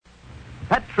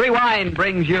Rewind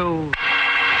brings you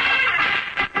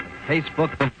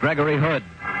Casebook of Gregory Hood.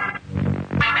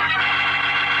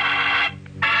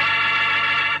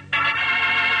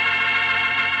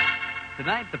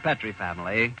 Tonight, the Petrie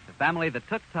family, the family that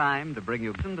took time to bring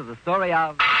you into the story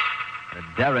of the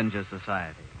Derringer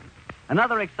Society.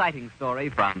 Another exciting story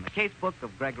from the Casebook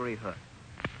of Gregory Hood.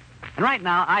 And right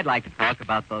now, I'd like to talk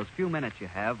about those few minutes you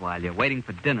have while you're waiting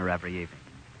for dinner every evening.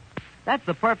 That's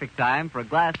the perfect time for a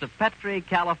glass of Petrie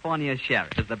California Sherry.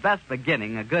 It's the best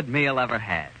beginning a good meal ever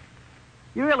had.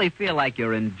 You really feel like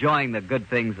you're enjoying the good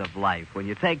things of life when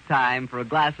you take time for a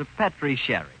glass of Petrie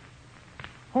Sherry.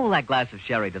 Hold that glass of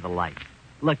sherry to the light.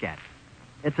 Look at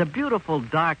it. It's a beautiful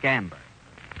dark amber.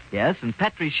 Yes, and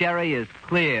Petrie Sherry is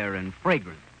clear and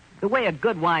fragrant, the way a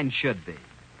good wine should be.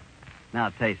 Now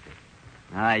taste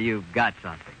it. You've got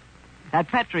something. That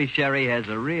Petrie Sherry has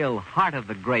a real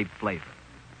heart-of-the-grape flavor.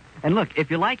 And look, if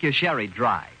you like your sherry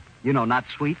dry, not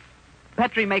sweet,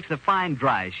 Petrie makes a fine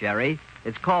dry sherry.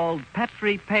 It's called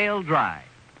Petrie Pale Dry.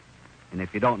 And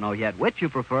if you don't know yet which you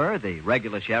prefer, the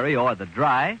regular sherry or the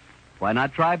dry, why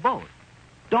not try both?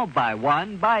 Don't buy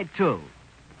one, buy two.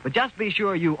 But just be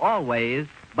sure you always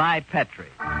buy Petrie.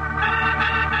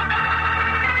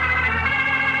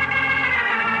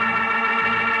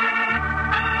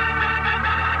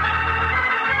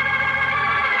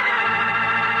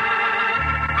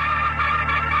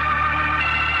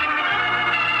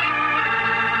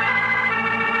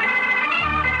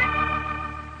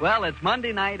 Well, it's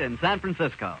Monday night in San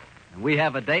Francisco, and we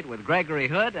have a date with Gregory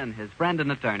Hood and his friend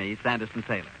and attorney, Sanderson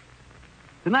Taylor.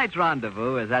 Tonight's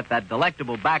rendezvous is at that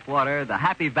delectable backwater, the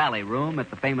Happy Valley Room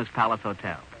at the famous Palace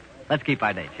Hotel. Let's keep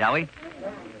our date, shall we?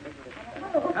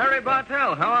 Harry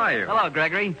Bartell, how are you? Hello,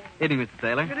 Gregory. Evening, Mr.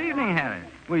 Taylor. Good evening, Harry.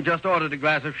 We just ordered a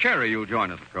glass of sherry. You'll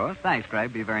join us, of course. Thanks,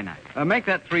 Greg. Be very nice. Make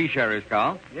that 3 sherries,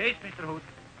 Carl. Yes, Mr. Hood.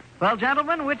 Well,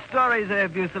 gentlemen, which stories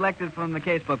have you selected from the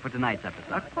casebook for tonight's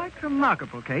episode? A quite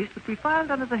remarkable case that we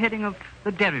filed under the heading of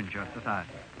the Derringer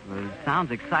Society. Well, it sounds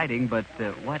exciting, but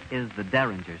what is the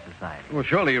Derringer Society? Well,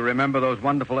 surely you remember those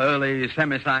wonderful early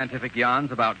semi-scientific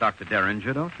yarns about Dr.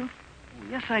 Derringer, don't you?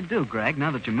 Yes, I do, Greg,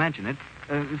 now that you mention it.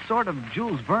 Sort of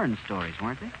Jules Verne stories,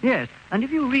 weren't they? Yes, and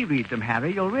if you reread them,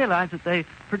 Harry, you'll realize that they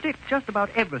predict just about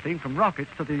everything from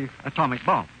rockets to the atomic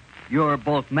bomb. You're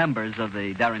both members of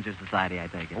the Derringer Society, I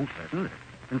take it. Oh, certainly.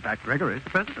 In fact, Gregory is the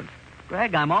president.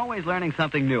 Greg, I'm always learning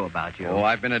something new about you. Oh,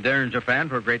 I've been a Derringer fan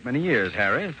for a great many years,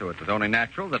 Harry, so it was only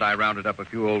natural that I rounded up a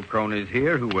few old cronies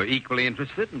here who were equally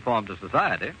interested and formed a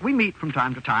society. We meet from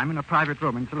time to time in a private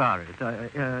room in Solaris,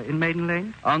 in Maiden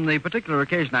Lane. On the particular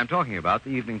occasion I'm talking about, the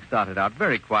evening started out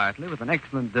very quietly with an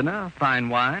excellent dinner, fine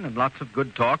wine, and lots of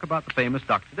good talk about the famous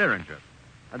Dr. Derringer.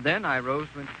 And then I rose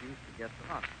to introduce the guest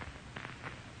of honor.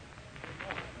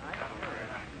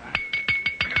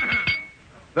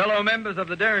 Fellow members of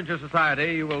the Derringer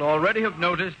Society, you will already have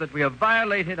noticed that we have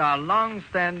violated our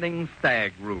long-standing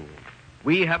stag rule.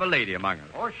 We have a lady among us.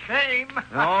 Oh, shame.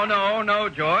 No,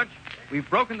 George. We've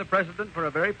broken the precedent for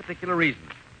a very particular reason.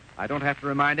 I don't have to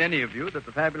remind any of you that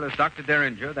the fabulous Dr.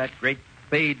 Derringer, that great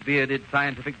spade-bearded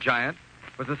scientific giant,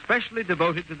 was especially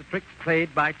devoted to the tricks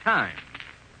played by time.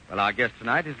 Well, our guest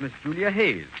tonight is Miss Julia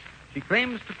Hayes. She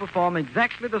claims to perform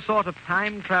exactly the sort of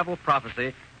time travel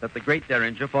prophecy that the great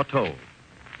Derringer foretold.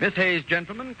 Miss Hayes,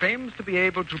 gentlemen, claims to be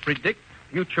able to predict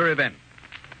future events.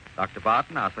 Dr.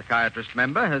 Barton, our psychiatrist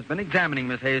member, has been examining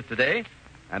Miss Hayes today,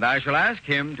 and I shall ask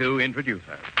him to introduce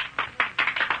her.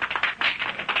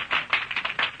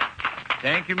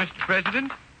 Thank you, Mr.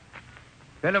 President.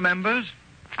 Fellow members,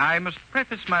 I must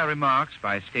preface my remarks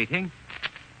by stating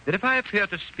that if I appear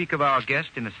to speak of our guest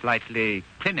in a slightly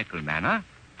clinical manner,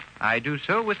 I do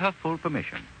so with her full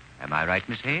permission. Am I right,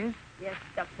 Miss Hayes? Yes,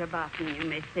 Dr. Barton, you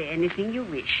may say anything you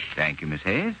wish. Thank you, Miss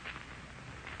Hayes.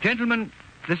 Gentlemen,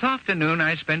 this afternoon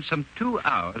I spent some 2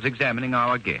 hours examining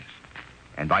our guest.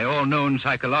 And by all known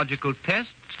psychological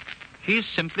tests, she is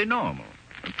simply normal,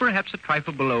 perhaps a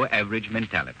trifle below average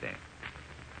mentality.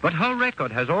 But her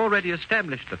record has already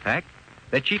established the fact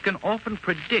that she can often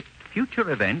predict future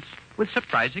events with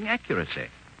surprising accuracy,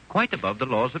 quite above the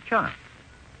laws of chance.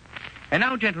 And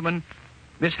now, gentlemen,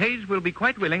 Miss Hayes will be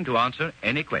quite willing to answer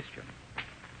any question.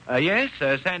 Yes,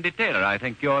 Sandy Taylor, I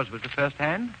think yours was the first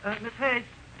hand. Miss Hayes,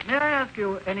 may I ask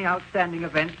you any outstanding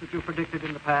events that you predicted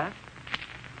in the past?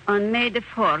 On May the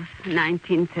 4th,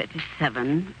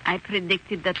 1937, I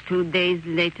predicted that 2 days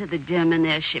later the German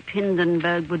airship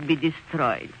Hindenburg would be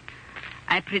destroyed.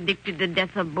 I predicted the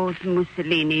death of both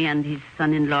Mussolini and his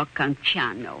son-in-law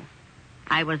Canciano.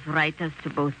 I was right as to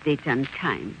both date and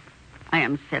time. I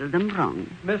am seldom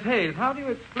wrong. Miss Hayes, how do you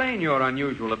explain your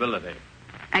unusual ability?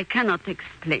 I cannot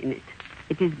explain it.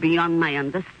 It is beyond my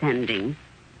understanding.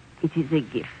 It is a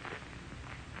gift.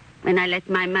 When I let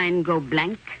my mind go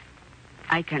blank,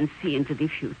 I can see into the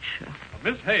future.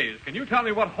 Miss Hayes, can you tell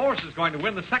me what horse is going to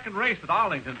win the second race at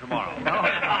Arlington tomorrow?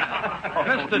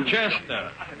 Mr.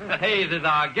 Chester, Miss Hayes is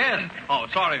our guest. Oh,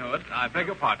 sorry, Hood. I beg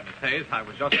your pardon, Miss Hayes. I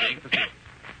was just being facetious.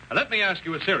 Let me ask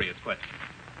you a serious question.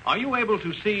 Are you able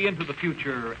to see into the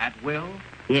future at will?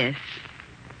 Yes.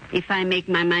 If I make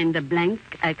my mind a blank,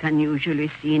 I can usually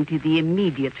see into the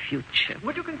immediate future.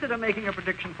 Would you consider making a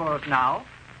prediction for us now?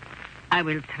 I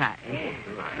will try.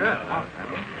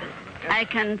 I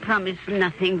can promise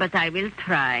nothing, but I will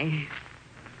try.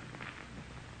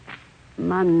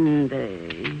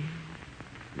 Monday.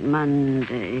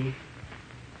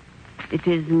 It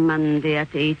is Monday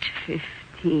at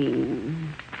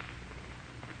 8:15.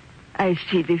 I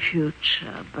see the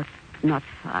future, but not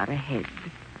far ahead.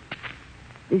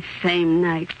 This same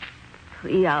night,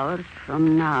 3 hours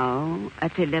from now,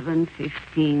 at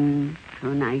 11:15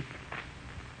 tonight,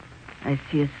 I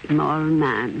see a small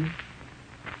man,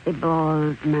 a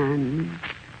bald man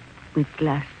with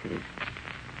glasses.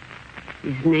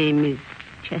 His name is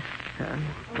Chester.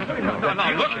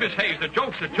 Now, look, Miss Hayes, the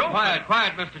joke's a joke.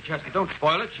 Quiet, Mr. Chester. Don't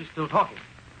spoil it. She's still talking.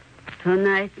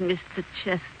 Tonight, Mr.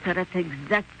 Chester, at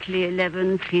exactly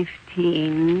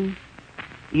 11:15,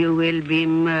 you will be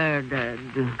murdered.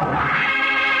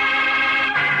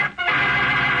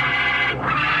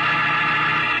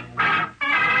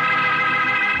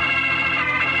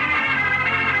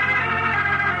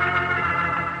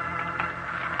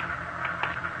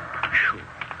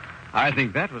 I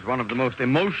think that was one of the most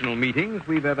emotional meetings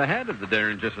we've ever had of the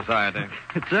Derringer Society.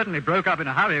 It certainly broke up in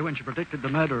a hurry when she predicted the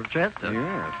murder of Chester.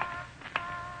 Yes.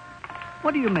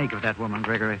 What do you make of that woman,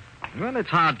 Gregory? Well, it's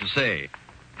hard to say.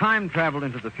 Time travel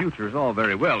into the future is all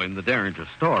very well in the Derringer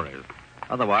stories.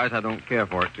 Otherwise, I don't care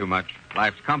for it too much.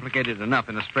 Life's complicated enough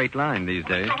in a straight line these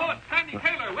days. Mr. Hood, Sandy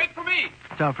Taylor, wait for me.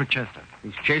 It's Alfred Chester.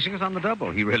 He's chasing us on the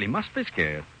double. He really must be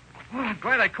scared. Well, I'm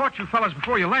glad I caught you fellas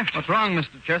before you left. What's wrong,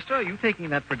 Mr. Chester? Are you taking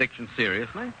that prediction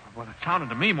seriously? Well, it sounded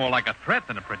to me more like a threat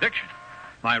than a prediction.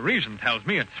 My reason tells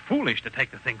me it's foolish to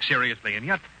take the thing seriously, and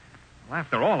yet, well,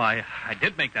 after all, I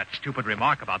did make that stupid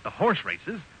remark about the horse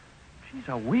races. She's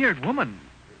a weird woman.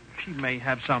 She may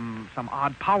have some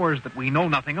odd powers that we know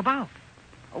nothing about.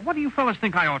 What do you fellas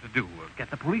think I ought to do?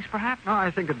 Get the police, perhaps? No, I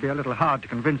think it'd be a little hard to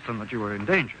convince them that you were in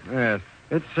danger. Yes.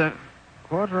 It's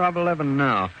 11:15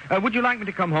 now. Would you like me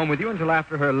to come home with you until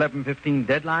after her 11:15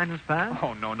 deadline has passed?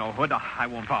 Oh, no, Hood. I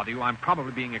won't bother you. I'm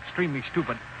probably being extremely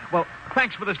stupid. Well,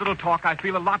 thanks for this little talk. I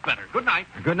feel a lot better. Good night.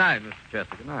 Good night, Mr.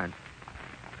 Chester. Good night.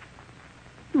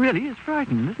 He really is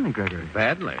frightened, isn't he, Gregory?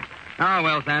 Badly. Ah,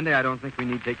 well, Sandy, I don't think we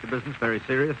need to take the business very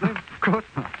seriously. Of course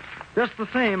not. Just the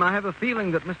same, I have a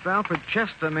feeling that Mr. Alfred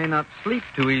Chester may not sleep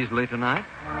too easily tonight.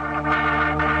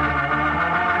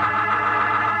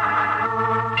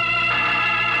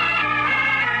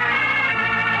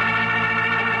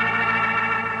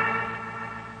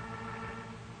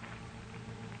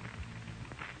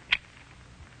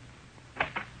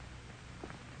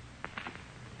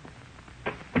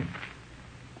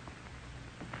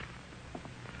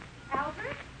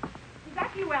 Alfred? Is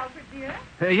that you, Alfred, dear?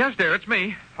 Yes, dear, it's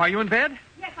me. Are you in bed?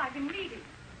 Yes, I've been reading.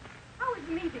 How was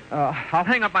the meeting? I'll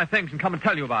hang up my things and come and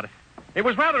tell you about it. It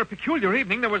was rather a peculiar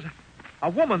evening. There was a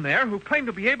woman there who claimed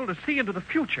to be able to see into the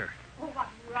future. Oh, what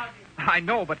rubbish. I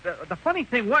know, but the funny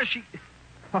thing was she...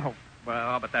 Oh,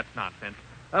 well, but that's nonsense.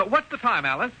 What's the time,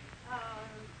 Alice?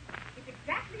 It's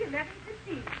exactly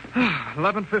 11:15.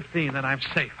 11:15, then I'm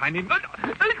safe. I need...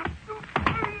 Alfred!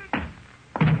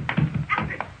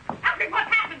 Alfred, what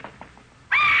happened?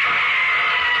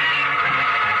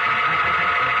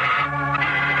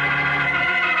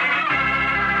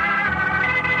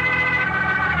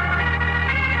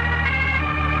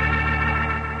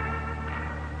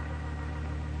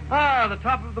 The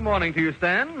top of the morning to you,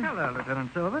 Stan. Hello,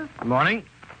 Lieutenant Silvers. Good morning.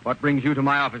 What brings you to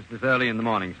my office this early in the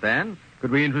morning, Stan?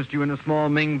 Could we interest you in a small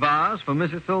Ming vase for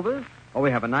Mrs. Silvers? Oh,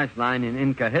 we have a nice line in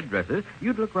Inca headdresses.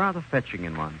 You'd look rather fetching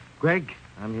in one. Greg,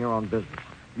 I'm here on business.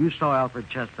 You saw Alfred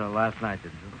Chester last night,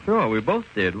 didn't you? Sure, we both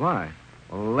did. Why?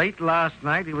 Well, late last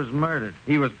night, he was murdered.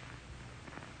 He was...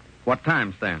 What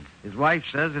time, Stan? His wife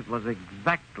says it was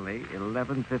exactly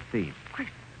 11:15. Great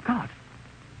God.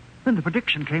 Then the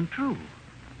prediction came true.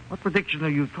 What prediction are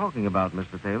you talking about,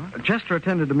 Mr. Taylor? Chester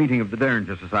attended a meeting of the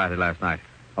Derringer Society last night.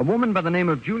 A woman by the name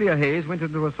of Julia Hayes went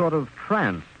into a sort of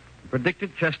trance and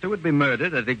predicted Chester would be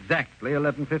murdered at exactly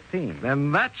 11:15.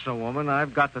 Then that's a woman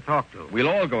I've got to talk to. We'll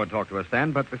all go and talk to her,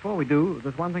 Stan, but before we do,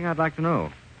 there's one thing I'd like to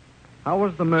know. How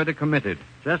was the murder committed?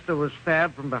 Chester was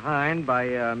stabbed from behind by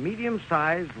a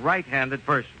medium-sized right-handed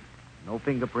person. No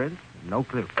fingerprints, No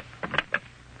clue.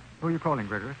 Who are you calling,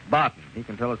 Gregory? Barton. He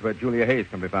can tell us where Julia Hayes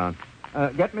can be found.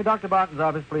 Get me Dr. Barton's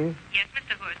office, please. Yes,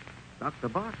 Mr. Hood. Dr.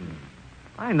 Barton?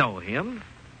 I know him.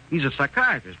 He's a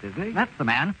psychiatrist, isn't he? That's the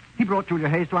man. He brought Julia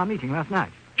Hayes to our meeting last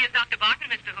night. Here's Dr. Barton,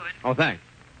 Mr. Hood. Oh, thanks.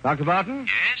 Dr. Barton?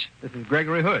 Yes? This is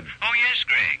Gregory Hood. Oh, yes,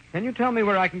 Greg. Can you tell me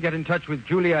where I can get in touch with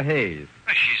Julia Hayes?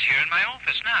 Well, she's here in my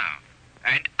office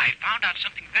now. And I found out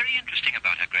something very interesting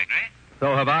about her, Gregory.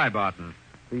 So have I, Barton.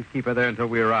 Please keep her there until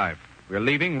we arrive. We're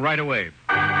leaving right away.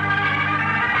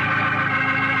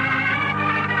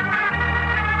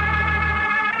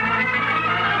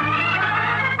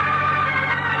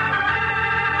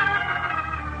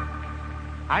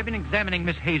 I've been examining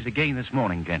Miss Hayes again this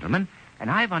morning, gentlemen,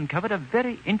 and I've uncovered a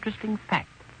very interesting fact.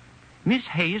 Miss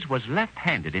Hayes was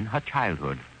left-handed in her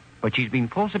childhood, but she's been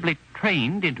forcibly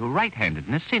trained into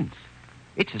right-handedness since.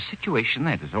 It's a situation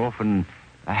that is often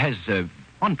has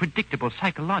unpredictable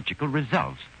psychological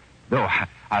results, though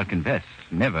I'll confess,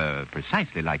 never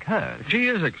precisely like her. She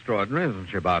is extraordinary, isn't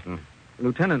she, Barton?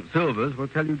 Lieutenant Silvers will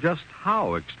tell you just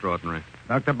how extraordinary.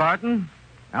 Dr. Barton,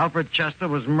 Alfred Chester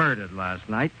was murdered last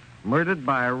night. Murdered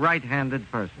by a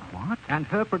right-handed person. What? And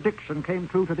her prediction came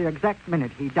true to the exact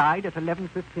minute. He died at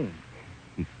 11:15.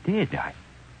 He did? I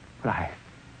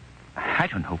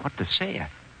don't know what to say.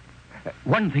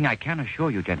 One thing I can assure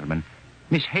you, gentlemen,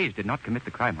 Miss Hayes did not commit the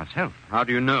crime herself. How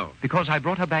do you know? Because I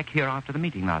brought her back here after the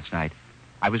meeting last night.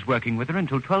 I was working with her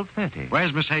until 12:30.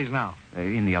 Where's Miss Hayes now?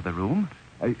 In the other room.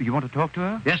 You want to talk to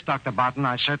her? Yes, Dr. Barton,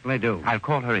 I certainly do. I'll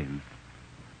call her in.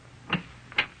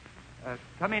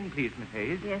 Come in, please, Miss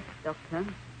Hayes. Yes, Doctor.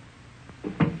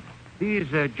 These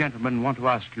gentlemen want to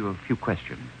ask you a few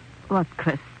questions. What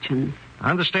questions?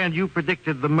 I understand you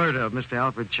predicted the murder of Mr.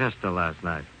 Alfred Chester last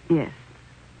night. Yes.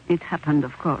 It happened,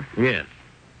 of course. Yes.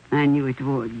 I knew it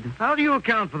would. How do you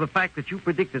account for the fact that you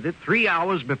predicted it 3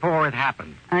 hours before it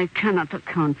happened? I cannot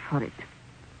account for it.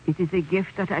 It is a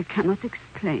gift that I cannot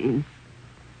explain.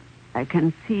 I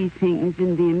can see things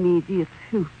in the immediate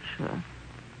future.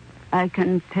 I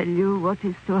can tell you what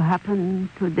is to happen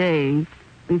today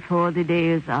before the day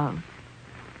is out.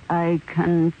 I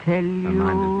can tell you... Her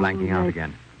mind is blanking out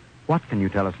again. What can you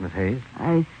tell us, Miss Hayes?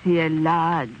 I see a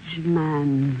large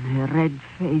man, a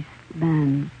red-faced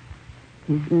man.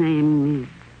 His name is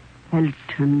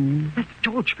Felton. That's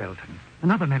George Felton,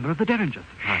 another member of the Derringer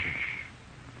Society.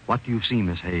 What do you see,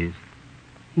 Miss Hayes?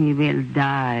 He will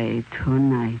die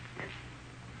tonight.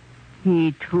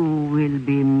 He, too, will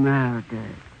be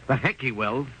murdered. The heck he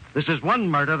will. This is one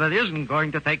murder that isn't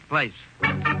going to take place.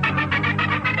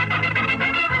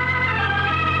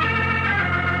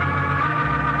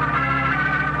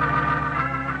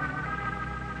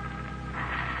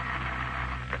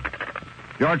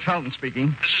 George Felton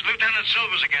speaking. This is Lieutenant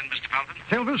Silvers again, Mr. Felton.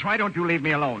 Silvers, why don't you leave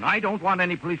me alone? I don't want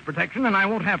any police protection, and I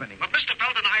won't have any. But, Mr.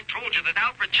 Felton, I told you that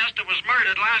Alfred Chester was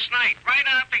murdered last night, right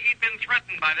after he'd been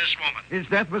threatened by this woman. His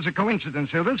death was a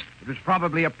coincidence, Silvers. It was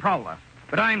probably a prowler.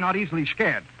 But I'm not easily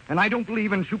scared, and I don't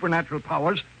believe in supernatural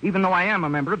powers, even though I am a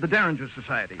member of the Derringer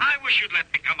Society. I wish you'd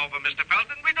let me come over, Mr.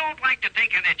 Felton. We don't like to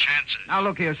take any chances. Now,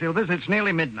 look here, Silvers. It's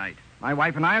nearly midnight. My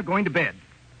wife and I are going to bed.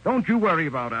 Don't you worry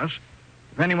about us.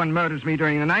 If anyone murders me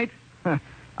during the night,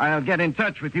 I'll get in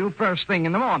touch with you first thing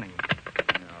in the morning.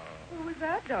 Who was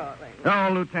that, darling?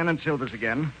 Oh, Lieutenant Silvers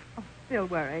again. Oh, still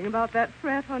worrying about that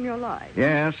threat on your life.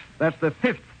 Yes, that's the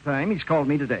 5th time he's called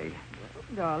me today.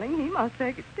 Darling, he must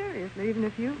take it seriously, even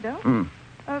if you don't.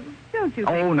 Don't you think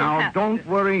Oh, now, perhaps don't that-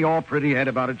 worry your pretty head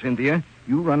about it, Cynthia.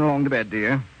 You run along to bed,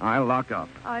 dear. I'll lock up.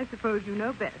 I suppose you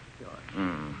know best,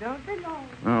 George. Don't be long.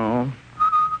 Oh.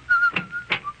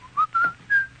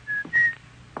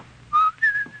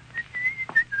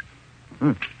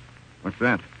 What's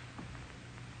that?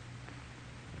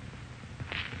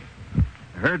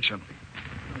 I heard something.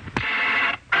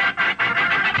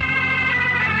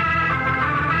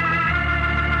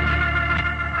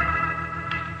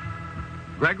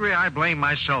 Gregory, I blame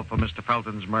myself for Mr.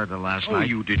 Felton's murder last night.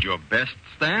 You did your best,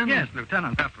 Stan? Yes,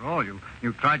 Lieutenant. After all, you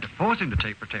tried to force him to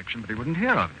take protection, but he wouldn't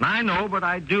hear of it. I know, but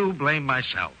I do blame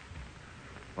myself.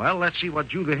 Well, let's see what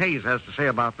Julia Hayes has to say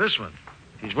about this one.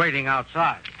 She's waiting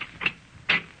outside.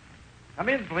 Come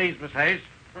in, please, Miss Hayes.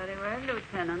 Very well,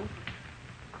 Lieutenant.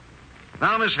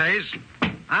 Now, Miss Hayes,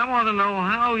 I want to know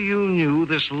how you knew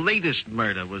this latest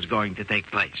murder was going to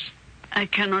take place. I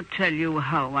cannot tell you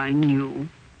how I knew.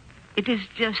 It is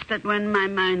just that when my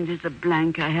mind is a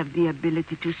blank, I have the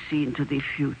ability to see into the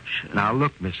future. Now,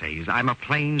 look, Miss Hayes, I'm a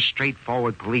plain,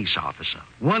 straightforward police officer.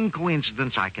 One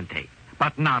coincidence I can take,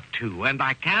 but not two. And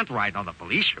I can't write on the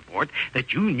police report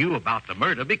that you knew about the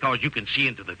murder because you can see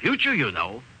into the future, you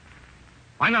know.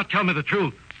 Why not tell me the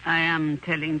truth? I am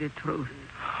telling the truth.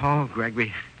 Call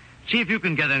Gregory. See if you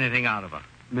can get anything out of her.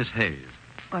 Miss Hayes,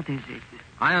 What is it?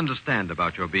 I understand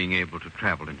about your being able to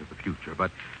travel into the future,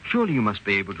 but surely you must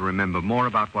be able to remember more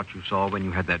about what you saw when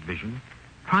you had that vision.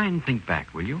 Try and think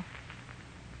back, will you?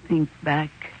 Think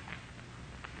back.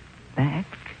 Back?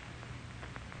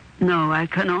 No, I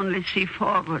can only see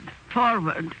forward.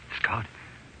 Forward. Scott,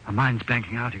 my mind's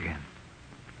blanking out again.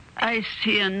 I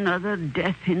see another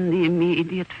death in the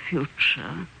immediate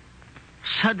future.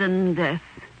 Sudden death.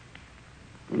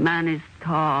 The man is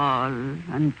tall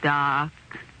and dark.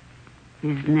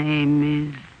 His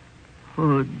name is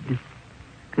Hood.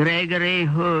 Gregory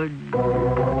Hood.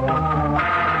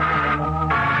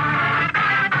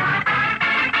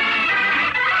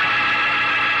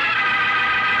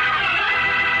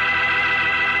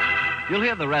 You'll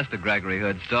hear the rest of Gregory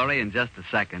Hood's story in just a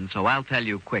second, so I'll tell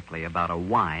you quickly about a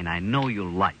wine I know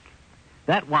you'll like.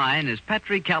 That wine is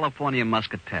Petri California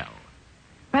Muscatel.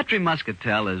 Petri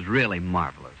Muscatel is really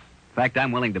marvelous. In fact,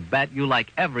 I'm willing to bet you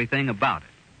like everything about it.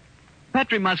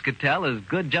 Petri Muscatel is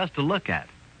good just to look at,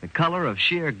 the color of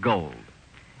sheer gold.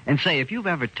 And say, if you've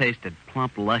ever tasted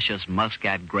plump, luscious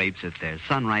Muscat grapes at their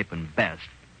sun-ripened best,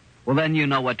 well, then you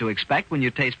know what to expect when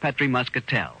you taste Petri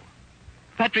Muscatel.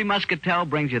 Petri Muscatel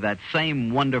brings you that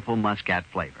same wonderful Muscat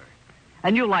flavor.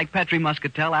 And you'll like Petri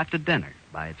Muscatel after dinner,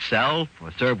 by itself,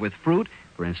 or served with fruit,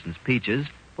 for instance, peaches,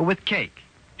 or with cake.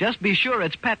 Just be sure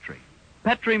it's Petri.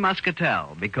 Petri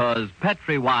Muscatel, because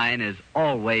Petri wine is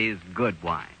always good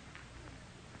wine.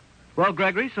 Well,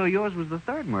 Gregory, so yours was the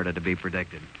third murder to be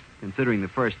predicted. Considering the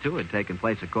first two had taken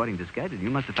place according to schedule, you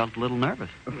must have felt a little nervous.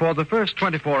 For the first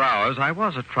 24 hours, I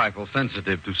was a trifle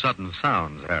sensitive to sudden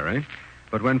sounds, Harry.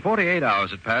 But when 48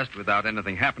 hours had passed without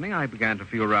anything happening, I began to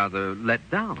feel rather let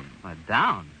down. Let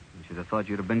down? You should have thought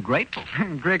you'd have been grateful.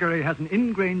 Gregory has an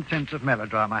ingrained sense of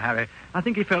melodrama, Harry. I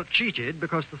think he felt cheated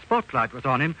because the spotlight was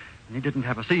on him and he didn't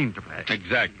have a scene to play.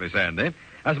 Exactly, Sandy.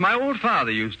 As my old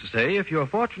father used to say, if you're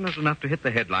fortunate enough to hit the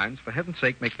headlines, for heaven's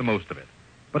sake, make the most of it.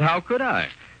 But how could I?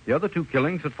 The other two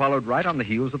killings had followed right on the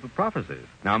heels of the prophecies.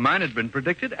 Now, mine had been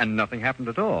predicted, and nothing happened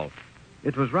at all.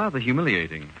 It was rather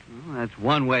humiliating. Well, that's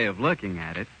one way of looking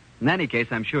at it. In any case,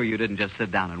 I'm sure you didn't just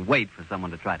sit down and wait for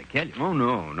someone to try to kill you. Oh,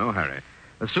 no, Harry.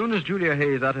 As soon as Julia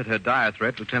Hayes uttered her dire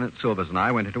threat, Lieutenant Silvers and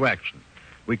I went into action.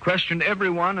 We questioned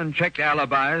everyone and checked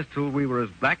alibis till we were as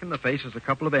black in the face as a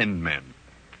couple of end men.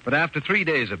 But after 3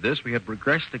 days of this, we had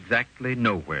progressed exactly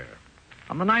nowhere.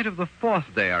 On the night of the fourth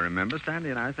day, I remember, Sandy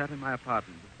and I sat in my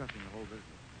apartment discussing the whole business.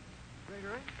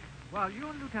 Gregory, while you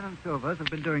and Lieutenant Silvers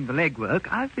have been doing the legwork,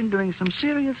 I've been doing some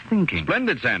serious thinking.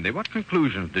 Splendid, Sandy. What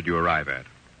conclusions did you arrive at?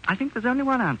 I think there's only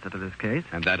one answer to this case.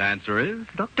 And that answer is?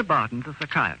 Dr. Barton's a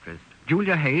psychiatrist.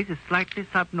 Julia Hayes is slightly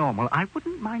subnormal. I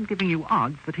wouldn't mind giving you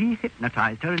odds that he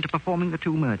hypnotized her into performing the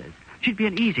two murders. She'd be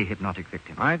an easy hypnotic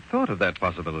victim. I'd thought of that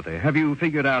possibility. Have you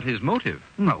figured out his motive?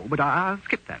 No, but I'll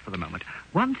skip that for the moment.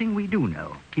 One thing we do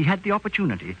know. He had the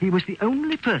opportunity. He was the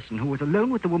only person who was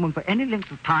alone with the woman for any length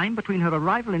of time between her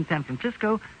arrival in San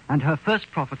Francisco and her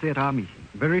first prophecy at our meeting.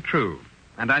 Very true.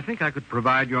 And I think I could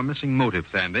provide your missing motive,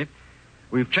 Sandy.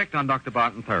 We've checked on Dr.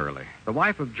 Barton thoroughly. The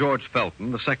wife of George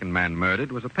Felton, the second man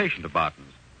murdered, was a patient of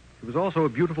Barton's. She was also a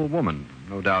beautiful woman,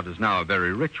 no doubt is now a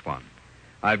very rich one.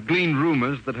 I've gleaned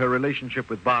rumors that her relationship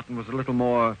with Barton was a little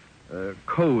more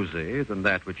cozy than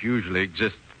that which usually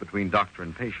exists between doctor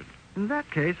and patient. In that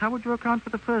case, how would you account for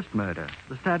the first murder,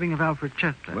 the stabbing of Alfred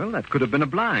Chester? Well, that could have been a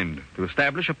blind to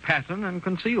establish a pattern and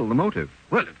conceal the motive.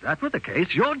 Well, if that were the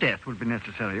case, your death would be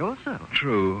necessary also.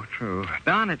 True.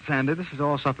 Darn it, Sandy, this is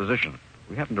all supposition.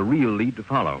 We haven't a real lead to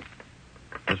follow.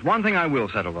 There's one thing I will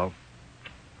settle, though.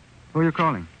 Who are you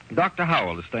calling? Dr.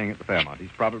 Howell is staying at the Fairmont.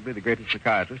 He's probably the greatest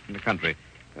psychiatrist in the country.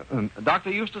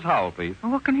 Dr. Eustace Howell, please.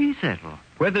 Well, what can he settle?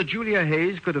 Whether Julia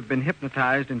Hayes could have been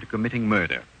hypnotized into committing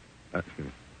murder. Excuse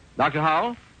me. Dr.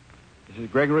 Howell, this is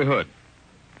Gregory Hood.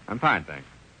 I'm fine, thanks.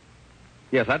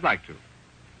 Yes, I'd like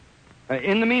to.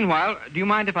 In the meanwhile, do you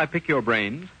mind if I pick your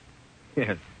brains?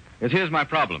 Yes. Here's my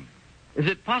problem. Is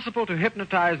it possible to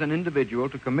hypnotize an individual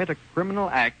to commit a criminal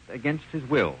act against his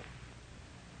will?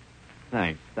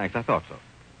 Thanks. I thought so.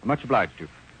 I'm much obliged to you.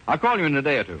 I'll call you in a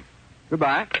day or two.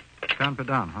 Goodbye. Can't be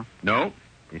done, huh? No.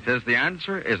 He says the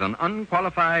answer is an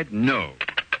unqualified no.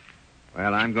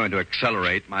 Well, I'm going to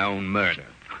accelerate my own murder.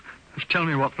 Tell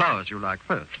me what flowers you like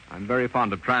first. I'm very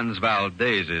fond of Transvaal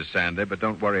daisies, Sandy, but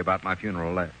don't worry about my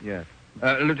funeral. Yes.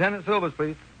 Lieutenant Silvers,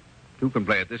 please. Two can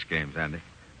play at this game, Sandy.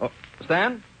 Oh,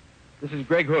 Stan? This is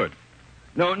Greg Hood.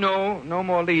 No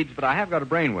more leads, but I have got a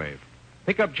brainwave.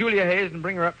 Pick up Julia Hayes and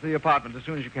bring her up to the apartment as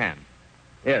soon as you can.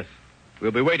 Yes,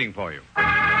 we'll be waiting for you.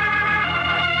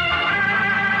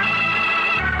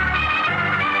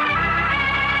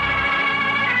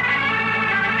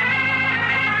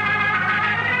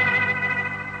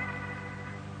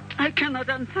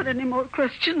 cannot answer any more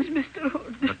questions, Mr.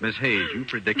 Hood. But, Miss Hayes, you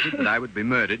predicted that I would be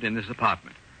murdered in this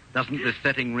apartment. Doesn't this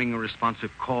setting ring a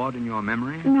responsive chord in your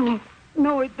memory?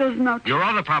 No, it does not. Your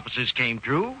other prophecies came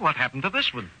true. What happened to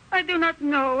this one? I do not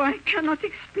know. I cannot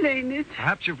explain it.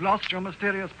 Perhaps you've lost your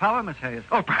mysterious power, Miss Hayes.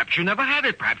 Oh, perhaps you never had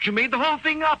it. Perhaps you made the whole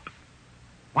thing up.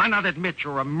 Why not admit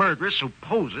you're a murderess who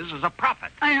poses as a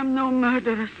prophet? I am no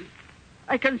murderess.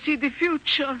 I can see the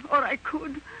future, or I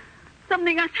could.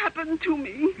 Something has happened to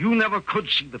me. You never could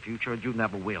see the future, and you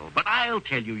never will. But I'll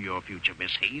tell you your future,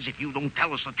 Miss Hayes, if you don't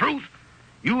tell us the truth.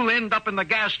 You'll end up in the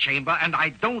gas chamber, and I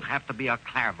don't have to be a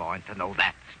clairvoyant to know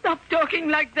that. Stop talking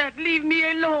like that. Leave me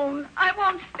alone. I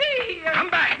won't stay here. Come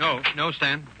back! No,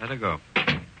 Stan. Let her go.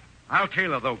 I'll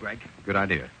tail her, though, Greg. Good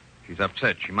idea. She's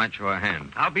upset. She might show her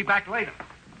hand. I'll be back later.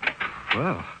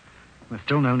 Well, we're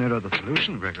still no nearer the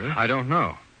solution, Gregory. I don't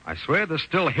know. I swear there's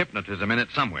still hypnotism in it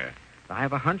somewhere. I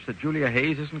have a hunch that Julia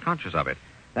Hayes isn't conscious of it.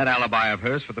 That alibi of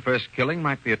hers for the first killing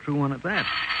might be a true one at that.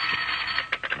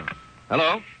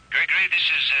 Hello? Gregory, this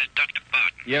is Dr.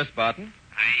 Barton. Yes, Barton?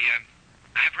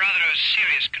 I have rather a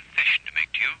serious confession to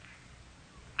make to you.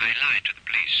 I lied to the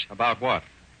police. About what?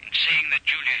 In saying that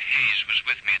Julia Hayes was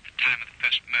with me at the time of the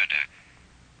first murder.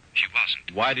 She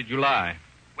wasn't. Why did you lie?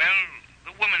 Well,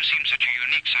 the woman seemed such a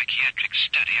unique psychiatric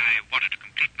study, I wanted to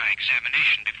complete my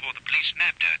examination before the police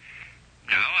nabbed her.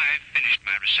 Now I've finished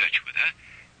my research with her.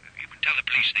 You can tell the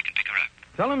police they can pick her up.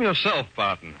 Tell them yourself,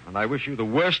 Barton, and I wish you the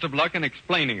worst of luck in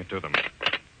explaining it to them.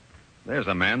 There's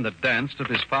a man that danced at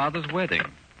his father's wedding.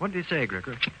 What did he say,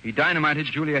 Gregory? He dynamited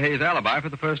Julia Hayes' alibi for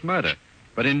the first murder.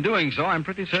 But in doing so, I'm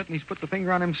pretty certain he's put the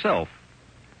finger on himself.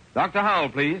 Dr. Howell,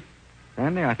 please.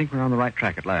 Sandy, I think we're on the right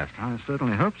track at last. I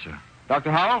certainly hope so.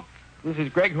 Dr. Howell, this is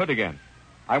Greg Hood again.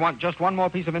 I want just one more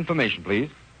piece of information, please.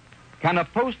 Can a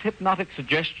post-hypnotic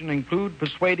suggestion include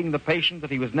persuading the patient that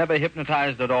he was never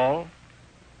hypnotized at all?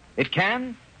 It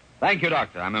can? Thank you,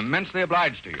 Doctor. I'm immensely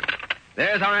obliged to you.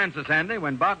 There's our answer, Sandy.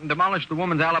 When Barton demolished the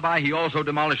woman's alibi, he also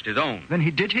demolished his own. Then he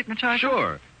did hypnotize her?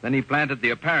 Sure. Then he planted the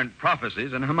apparent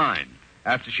prophecies in her mind.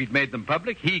 After she'd made them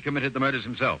public, he committed the murders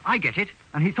himself. I get it.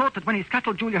 And he thought that when he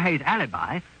scuttled Julia Hayes'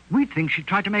 alibi, we'd think she'd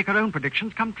try to make her own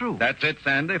predictions come true. That's it,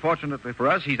 Sandy. Fortunately for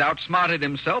us, he's outsmarted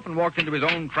himself and walked into his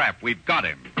own trap. We've got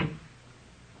him.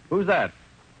 Who's that?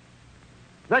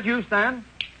 Is that you, Stan?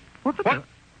 What?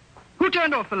 Who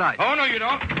turned off the light? Oh, no, you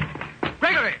don't.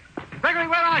 Gregory! Gregory,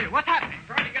 where are you? What's happening?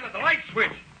 Trying to get at the light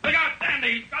switch. Look out,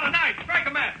 Sandy. He's got a knife. Strike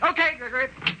a match. Okay, Gregory.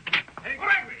 Hey,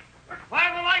 Gregory. Why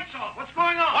are the lights off? What's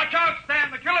going on? Watch out, Stan.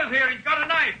 The killer's here. He's got a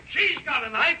knife. She's got a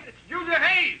knife. It's Julia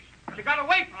Hayes. She got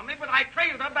away from me, but I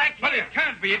trailed her back here. But it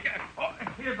can't be. Oh,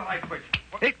 here's the light switch.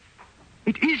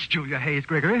 It is Julia Hayes,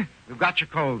 Gregory. You've got your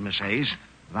cold, Miss Hayes.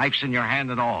 Knife's in your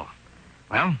hand and all.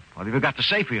 Well, what have you got to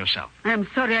say for yourself? I'm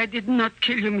sorry I did not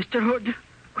kill you, Mr. Hood.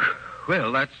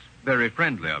 Well, that's very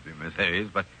friendly of you, Miss Hayes,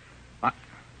 but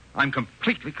I'm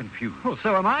completely confused. Well,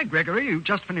 so am I, Gregory. You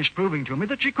just finished proving to me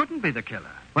that she couldn't be the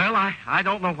killer. Well, I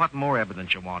don't know what more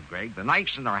evidence you want, Greg. The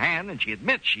knife's in her hand, and she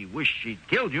admits she wished she'd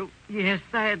killed you. Yes,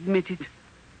 I admit it.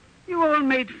 You all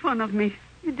made fun of me.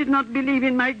 You did not believe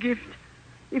in my gift.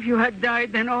 If you had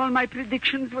died, then all my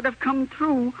predictions would have come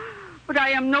true. But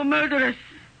I am no murderess.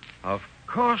 Of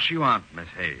course you aren't, Miss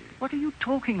Hayes. What are you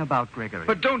talking about, Gregory?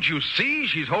 But don't you see?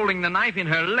 She's holding the knife in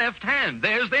her left hand.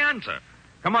 There's the answer.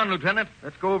 Come on, Lieutenant.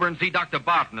 Let's go over and see Dr.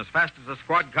 Barton as fast as a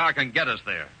squad car can get us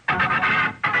there.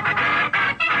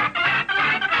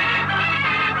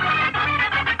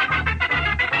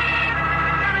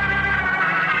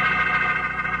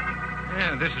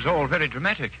 Yeah, this is all very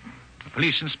dramatic. A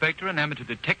police inspector, an amateur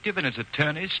detective, and his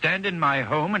attorney stand in my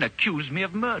home and accuse me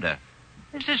of murder.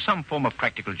 Is this some form of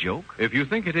practical joke? If you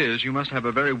think it is, you must have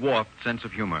a very warped sense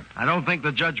of humor. I don't think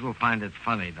the judge will find it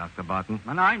funny, Dr. Barton.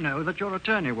 And I know that your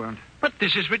attorney won't. But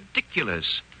this is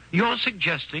ridiculous. You're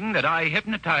suggesting that I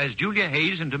hypnotized Julia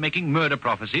Hayes into making murder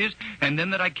prophecies, and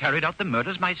then that I carried out the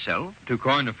murders myself? To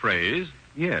coin a phrase,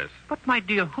 yes. But, my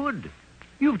dear Hood,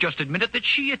 you've just admitted that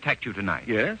she attacked you tonight.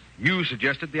 Yes, you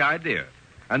suggested the idea.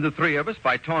 And the three of us,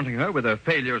 by taunting her with her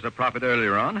failure as a prophet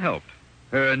earlier on, helped.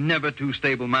 Her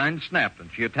never-too-stable mind snapped, and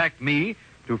she attacked me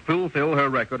to fulfill her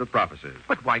record of prophecies.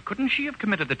 But why couldn't she have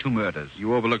committed the two murders?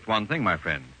 You overlooked one thing, my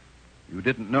friend. You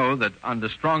didn't know that under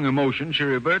strong emotion, she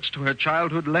reverts to her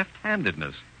childhood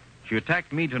left-handedness. She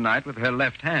attacked me tonight with her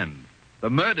left hand. The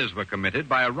murders were committed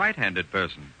by a right-handed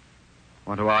person.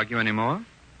 Want to argue any more?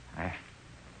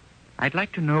 I'd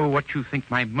like to know what you think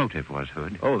my motive was,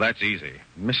 Hood. Oh, that's easy.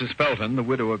 Mrs. Felton, the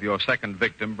widow of your second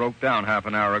victim, broke down half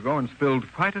an hour ago and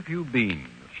spilled quite a few beans.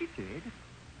 She did?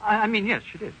 I mean, yes,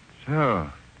 she did. So,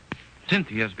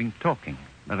 Cynthia's been talking.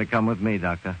 Better come with me,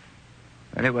 Doctor.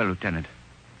 Very well, Lieutenant.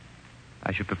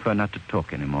 I should prefer not to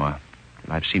talk anymore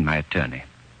till I've seen my attorney.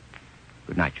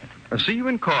 Good night, gentlemen. See you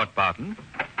in court, Barton.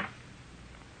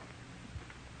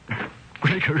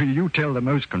 Gregory, you tell the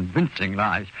most convincing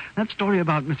lies. That story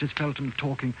about Mrs. Felton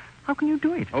talking, how can you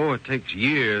do it? Oh, it takes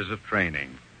years of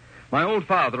training. My old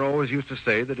father always used to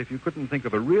say that if you couldn't think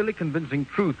of a really convincing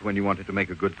truth when you wanted to make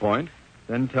a good point,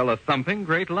 then tell a thumping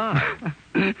great lie.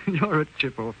 You're a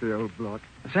chip off the old block.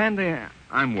 Sandy,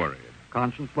 I'm worried.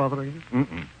 Conscience bothering you?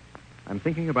 Mm-mm. I'm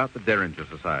thinking about the Derringer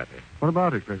Society. What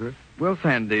about it, Gregory? Well,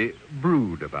 Sandy,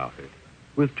 brood about it.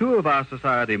 With 2 of our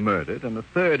society murdered and a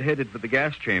 3rd headed for the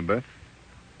gas chamber,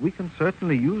 we can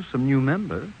certainly use some new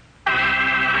members.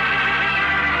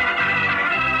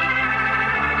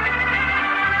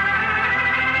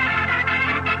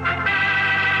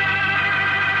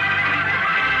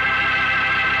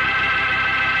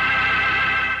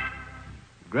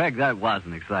 Greg, that was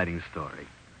an exciting story.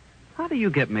 How do you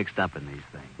get mixed up in these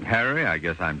things? Harry, I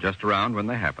guess I'm just around when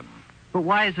they happen. But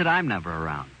why is it I'm never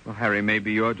around? Well, Harry,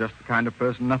 maybe you're just the kind of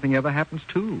person nothing ever happens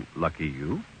to. Lucky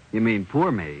you. You mean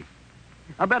poor me?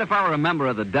 I bet if I were a member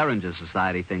of the Derringer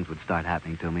Society, things would start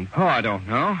happening to me. Oh, I don't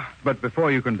know. But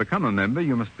before you can become a member,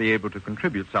 you must be able to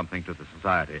contribute something to the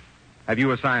society. Have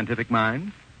you a scientific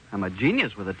mind? I'm a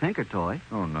genius with a tinker toy.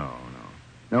 Oh, no.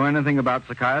 Know anything about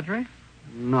psychiatry?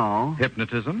 No.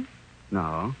 Hypnotism?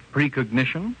 No.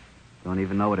 Precognition? Don't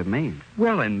even know what it means.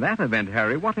 Well, in that event,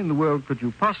 Harry, what in the world could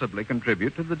you possibly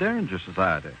contribute to the Derringer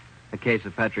Society? A case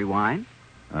of Petri wine?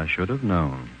 I should have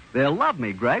known. They'll love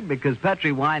me, Greg, because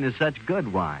Petri wine is such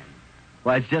good wine.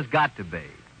 Well, it's just got to be.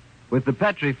 With the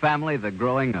Petri family, the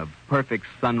growing of perfect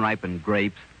sun-ripened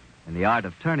grapes and the art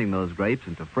of turning those grapes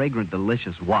into fragrant,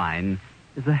 delicious wine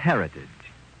is a heritage.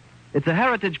 It's a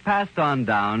heritage passed on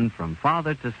down from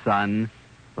father to son,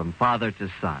 from father to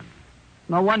son.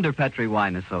 No wonder Petri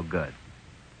wine is so good.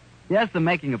 Yes, the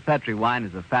making of Petri wine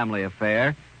is a family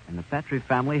affair, and the Petri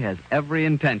family has every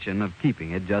intention of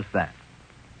keeping it just that.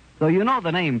 So you know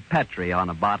the name Petri on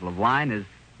a bottle of wine is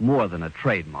more than a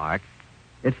trademark.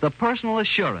 It's the personal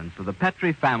assurance of the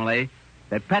Petri family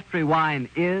that Petri wine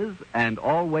is and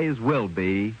always will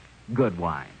be good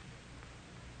wine.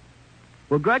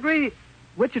 Well, Gregory,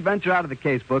 which adventure out of the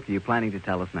casebook are you planning to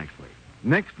tell us next week?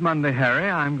 Next Monday, Harry,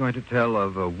 I'm going to tell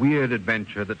of a weird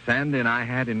adventure that Sandy and I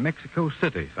had in Mexico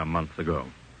City some months ago.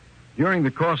 During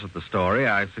the course of the story,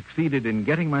 I succeeded in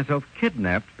getting myself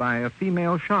kidnapped by a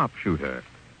female sharpshooter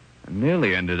and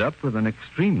nearly ended up with an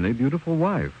extremely beautiful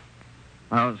wife.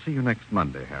 I'll see you next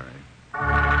Monday, Harry.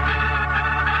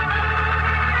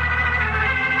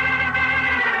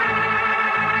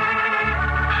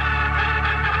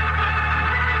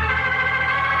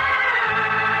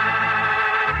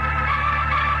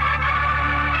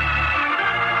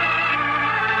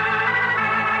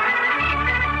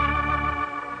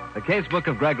 The Casebook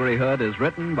of Gregory Hood is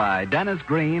written by Dennis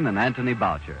Green and Anthony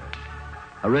Boucher.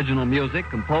 Original music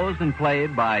composed and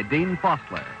played by Dean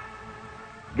Fostler.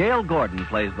 Gail Gordon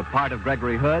plays the part of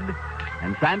Gregory Hood,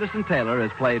 and Sanderson Taylor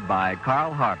is played by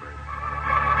Carl Harbord.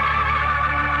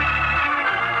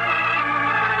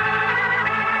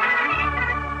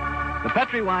 The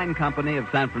Petri Wine Company of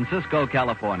San Francisco,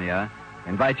 California,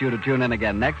 invites you to tune in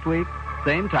again next week,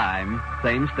 same time,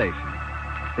 same station.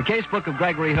 The Casebook of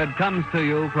Gregory Hood comes to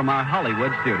you from our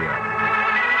Hollywood studio.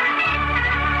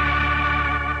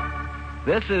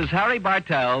 This is Harry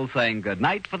Bartell saying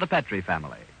goodnight for the Petri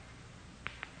family.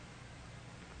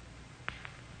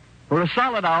 For a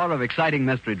solid hour of exciting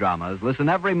mystery dramas, listen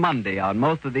every Monday on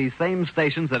most of these same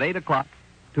stations at 8 o'clock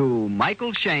to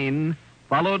Michael Shane,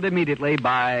 followed immediately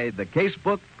by The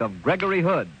Casebook of Gregory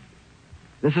Hood.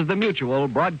 This is the Mutual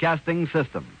Broadcasting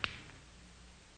System.